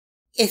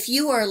If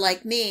you are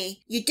like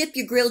me, you dip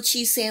your grilled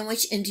cheese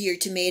sandwich into your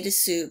tomato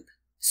soup.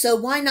 So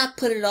why not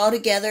put it all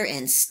together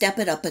and step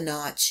it up a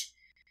notch?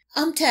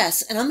 I'm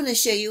Tess, and I'm going to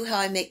show you how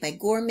I make my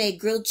gourmet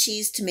grilled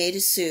cheese tomato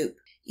soup.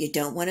 You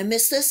don't want to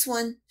miss this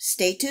one.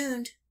 Stay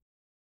tuned.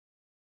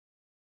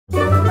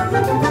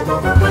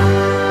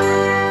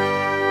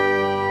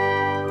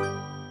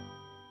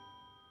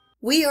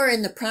 We are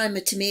in the prime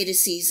of tomato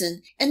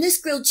season, and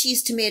this grilled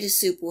cheese tomato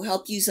soup will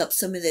help use up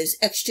some of those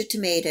extra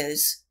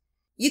tomatoes.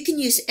 You can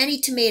use any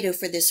tomato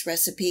for this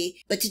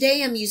recipe, but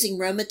today I'm using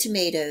Roma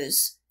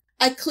tomatoes.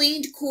 I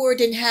cleaned, cored,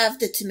 and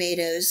halved the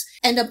tomatoes,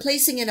 and I'm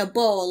placing in a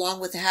bowl along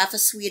with half a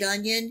sweet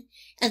onion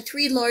and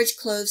 3 large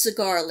cloves of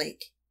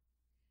garlic,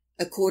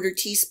 a 1/4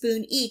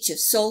 teaspoon each of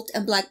salt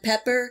and black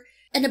pepper,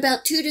 and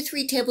about 2 to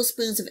 3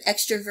 tablespoons of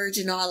extra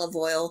virgin olive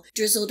oil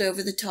drizzled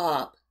over the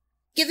top,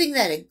 giving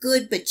that a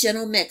good but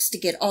gentle mix to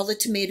get all the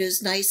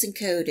tomatoes nice and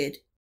coated.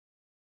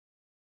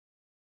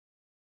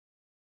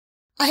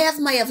 I have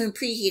my oven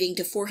preheating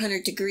to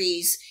 400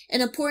 degrees,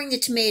 and I'm pouring the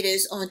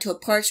tomatoes onto a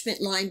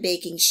parchment-lined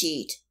baking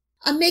sheet.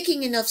 I'm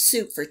making enough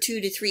soup for 2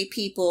 to 3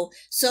 people,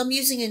 so I'm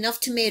using enough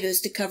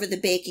tomatoes to cover the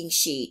baking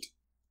sheet.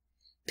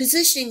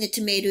 Positioning the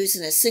tomatoes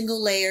in a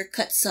single layer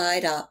cut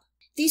side up.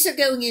 These are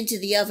going into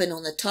the oven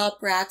on the top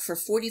rack for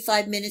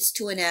 45 minutes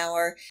to an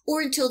hour,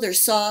 or until they're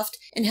soft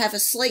and have a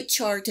slight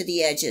char to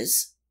the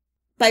edges.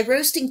 By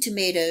roasting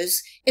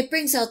tomatoes, it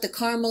brings out the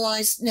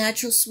caramelized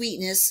natural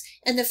sweetness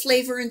and the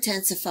flavor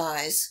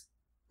intensifies.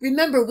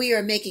 Remember, we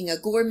are making a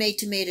gourmet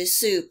tomato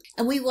soup,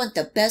 and we want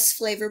the best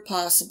flavor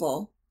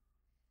possible.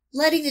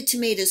 Letting the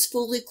tomatoes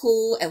fully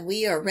cool, and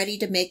we are ready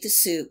to make the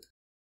soup.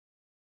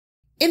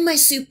 In my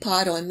soup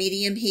pot on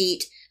medium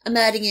heat, I'm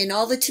adding in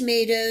all the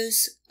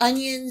tomatoes,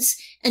 onions,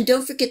 and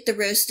don't forget the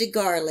roasted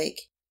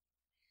garlic.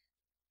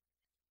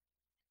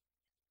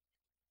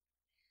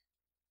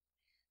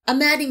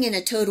 I'm adding in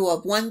a total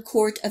of 1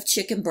 quart of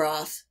chicken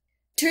broth,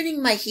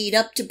 turning my heat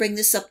up to bring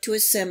this up to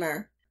a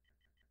simmer.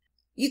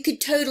 You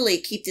could totally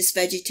keep this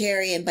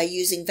vegetarian by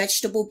using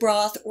vegetable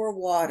broth or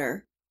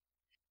water.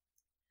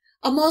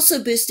 I'm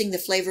also boosting the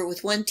flavor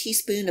with 1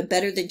 teaspoon of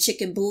better than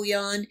chicken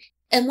bouillon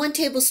and 1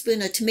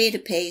 tablespoon of tomato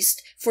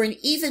paste for an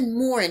even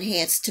more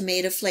enhanced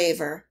tomato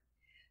flavor,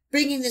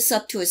 bringing this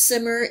up to a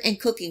simmer and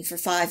cooking for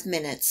 5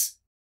 minutes.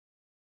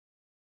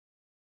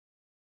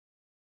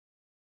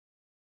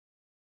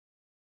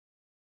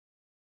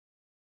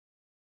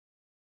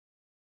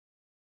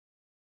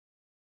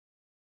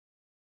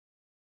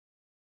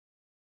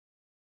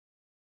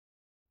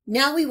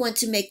 Now we want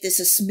to make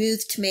this a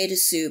smooth tomato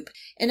soup,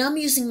 and I'm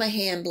using my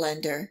hand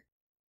blender.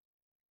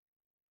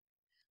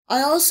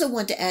 I also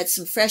want to add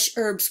some fresh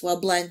herbs while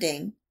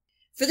blending.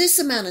 For this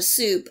amount of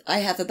soup, I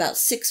have about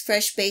 6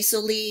 fresh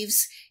basil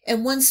leaves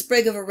and 1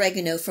 sprig of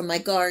oregano from my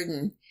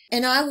garden,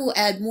 and I will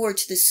add more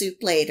to the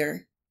soup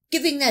later,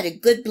 giving that a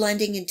good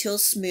blending until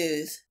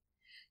smooth.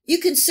 You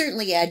can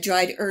certainly add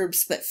dried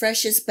herbs, but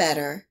fresh is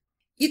better.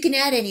 You can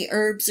add any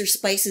herbs or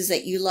spices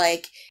that you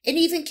like, and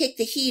even kick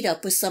the heat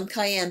up with some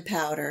cayenne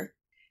powder.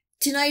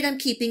 Tonight I'm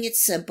keeping it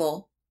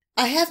simple.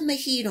 I have my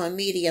heat on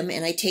medium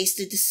and I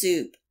tasted the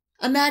soup.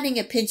 I'm adding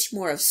a pinch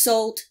more of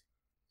salt,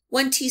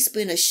 1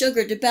 teaspoon of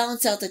sugar to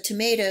balance out the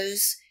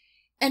tomatoes,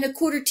 and a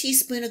 1/4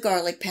 teaspoon of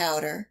garlic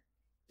powder,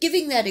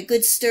 giving that a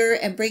good stir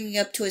and bringing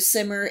up to a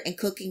simmer and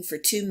cooking for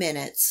 2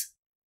 minutes.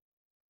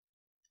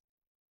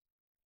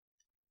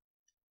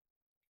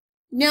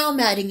 Now I'm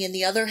adding in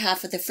the other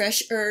half of the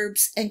fresh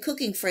herbs and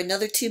cooking for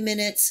another 2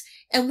 minutes,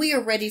 and we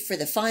are ready for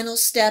the final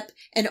step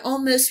and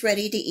almost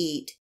ready to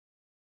eat.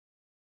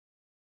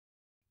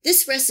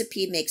 This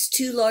recipe makes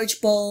 2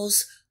 large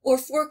bowls or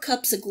 4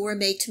 cups of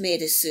gourmet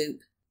tomato soup,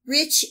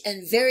 rich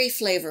and very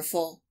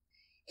flavorful.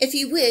 If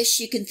you wish,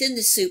 you can thin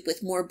the soup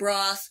with more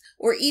broth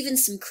or even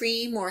some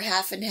cream or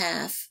half and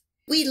half.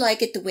 We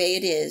like it the way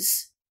it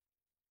is.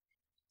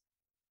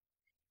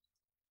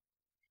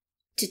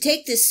 To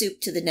take this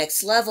soup to the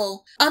next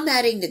level, I'm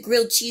adding the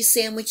grilled cheese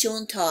sandwich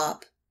on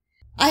top.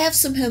 I have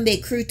some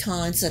homemade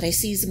croutons that I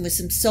season with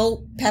some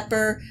salt,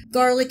 pepper,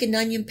 garlic, and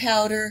onion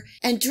powder,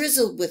 and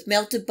drizzled with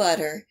melted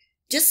butter,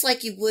 just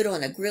like you would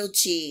on a grilled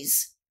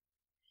cheese.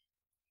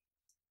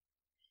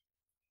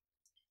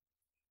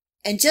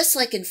 And just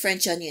like in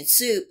French onion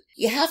soup,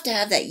 you have to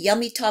have that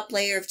yummy top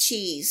layer of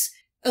cheese,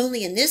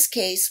 only in this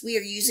case we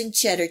are using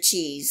cheddar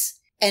cheese,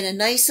 and a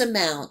nice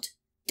amount.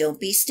 Don't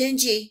be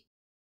stingy.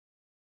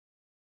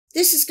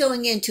 This is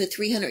going into a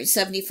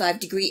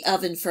 375-degree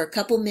oven for a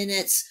couple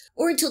minutes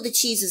or until the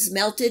cheese is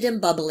melted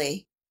and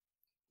bubbly.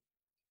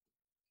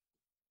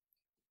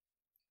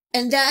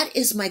 And that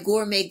is my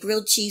gourmet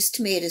grilled cheese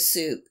tomato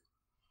soup.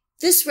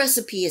 This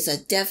recipe is a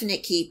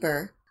definite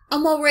keeper.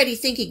 I'm already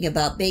thinking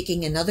about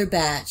baking another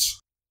batch.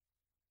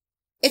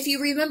 If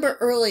you remember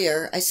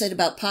earlier, I said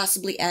about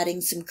possibly adding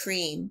some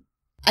cream.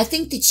 I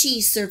think the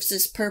cheese serves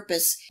this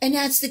purpose and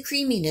adds the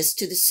creaminess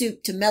to the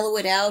soup to mellow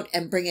it out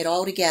and bring it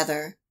all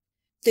together.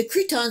 The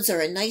croutons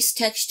are a nice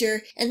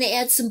texture and they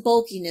add some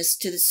bulkiness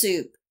to the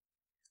soup.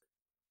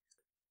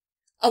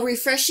 A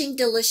refreshing,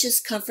 delicious,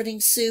 comforting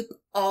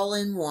soup all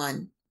in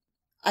one.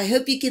 I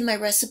hope you give my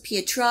recipe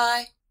a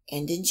try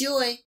and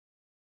enjoy.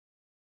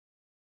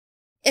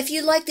 If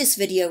you like this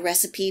video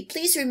recipe,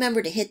 please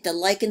remember to hit the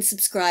like and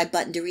subscribe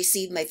button to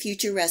receive my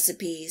future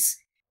recipes.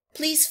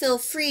 Please feel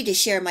free to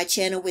share my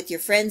channel with your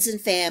friends and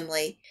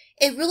family.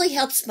 It really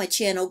helps my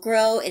channel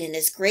grow and it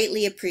is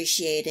greatly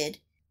appreciated.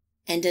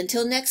 And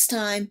until next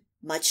time,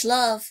 much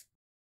love.